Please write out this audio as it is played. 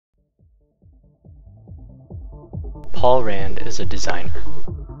Paul Rand is a designer,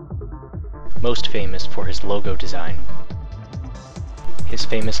 most famous for his logo design. His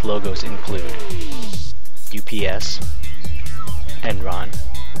famous logos include UPS, Enron,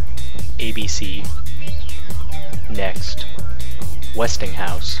 ABC, Next,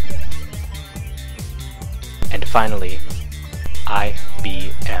 Westinghouse, and finally,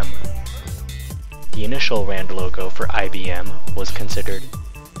 IBM. The initial Rand logo for IBM was considered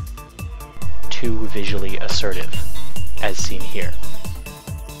too visually assertive, as seen here,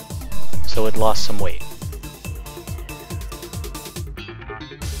 so it lost some weight.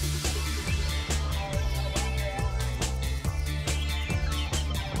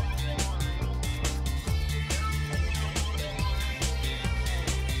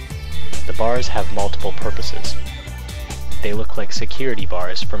 The bars have multiple purposes. They look like security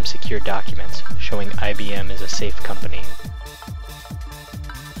bars from secure documents, showing IBM is a safe company.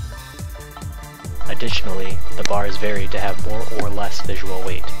 Additionally, the bars vary to have more or less visual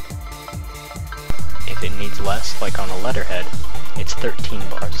weight. If it needs less, like on a letterhead, it's 13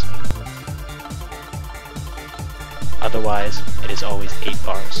 bars. Otherwise, it is always 8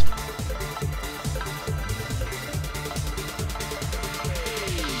 bars.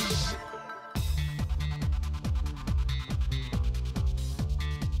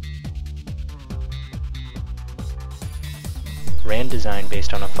 Rand designed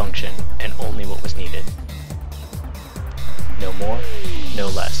based on a function and only what was needed. No more, no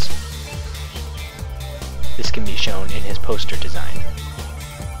less. This can be shown in his poster design.